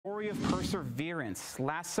Story of perseverance.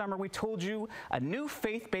 Last summer, we told you a new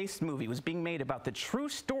faith-based movie was being made about the true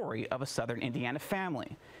story of a Southern Indiana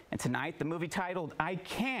family. And tonight, the movie titled I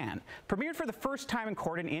Can premiered for the first time in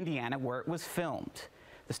Corydon, Indiana, where it was filmed.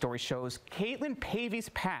 The story shows Caitlin Pavey's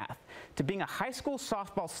path to being a high school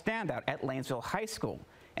softball standout at Lanesville High School,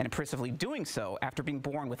 and impressively doing so after being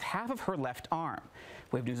born with half of her left arm.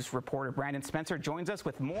 Wave News reporter Brandon Spencer joins us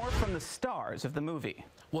with more from the stars of the movie.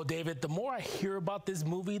 Well, David, the more I hear about this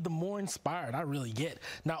movie, the more inspired I really get.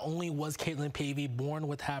 Not only was Caitlin Pavey born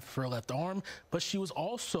with half of her left arm, but she was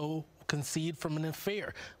also conceived from an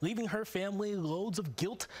affair, leaving her family loads of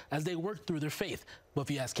guilt as they work through their faith. But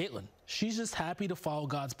if you ask Caitlin, she's just happy to follow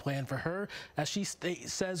God's plan for her, as she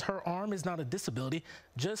says her arm is not a disability,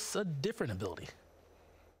 just a different ability.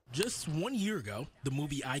 Just 1 year ago, the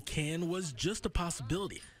movie I Can was just a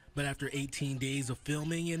possibility. But after 18 days of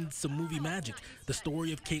filming and some movie magic, the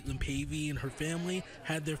story of Caitlin Pavey and her family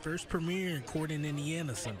had their first premiere in Corydon,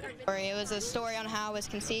 Indiana Sunday. It was a story on how I was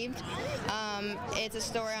conceived. It's a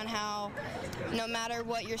story on how no matter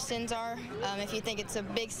what your sins are, if you think it's a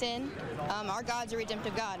big sin, our God's a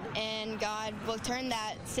redemptive God, and God will turn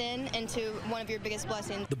that sin into one of your biggest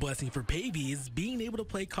blessings. The blessing for Pavey is being able to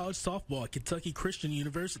play college softball at Kentucky Christian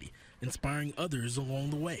University, inspiring others along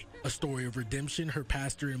the way. A story of redemption her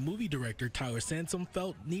pastor and movie director Tyler Sansom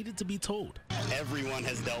felt needed to be told. Everyone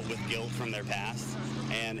has dealt with guilt from their past,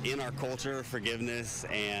 and in our culture, forgiveness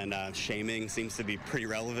and shaming seems to be pretty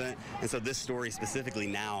relevant. And so this story specifically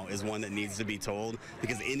now is one that needs to be told,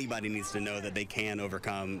 because anybody needs to know that they can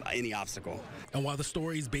overcome any obstacle. And while the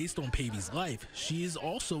story is based on Pavey's life, she is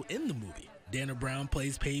also in the movie. Dana Brown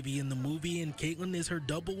plays Pavey in the movie, and Caitlin is her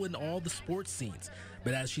double in all the sports scenes.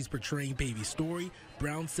 But as she's portraying Pavey's story,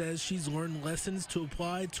 Brown says she's learned lessons to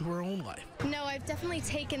apply to her own life. No, I've definitely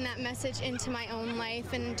taken that message into my own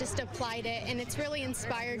life and just applied it, and it's really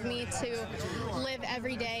inspired me to live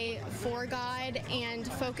every day for God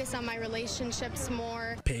and focus on my relationships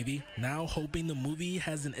more. Pavey now hoping the movie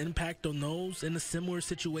has an impact on those in a similar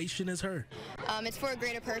situation as her. It's for a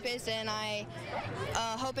greater purpose, and I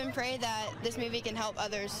hope and pray that this movie can help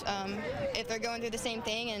others if they're going through the same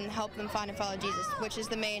thing, and help them find and follow Jesus, which is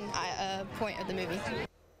the main point of the movie.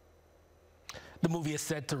 The movie is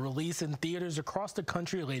set to release in theaters across the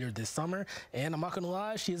country later this summer, and I'm not going to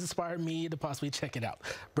lie, she has inspired me to possibly check it out.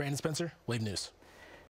 Brandon Spencer, Wave News.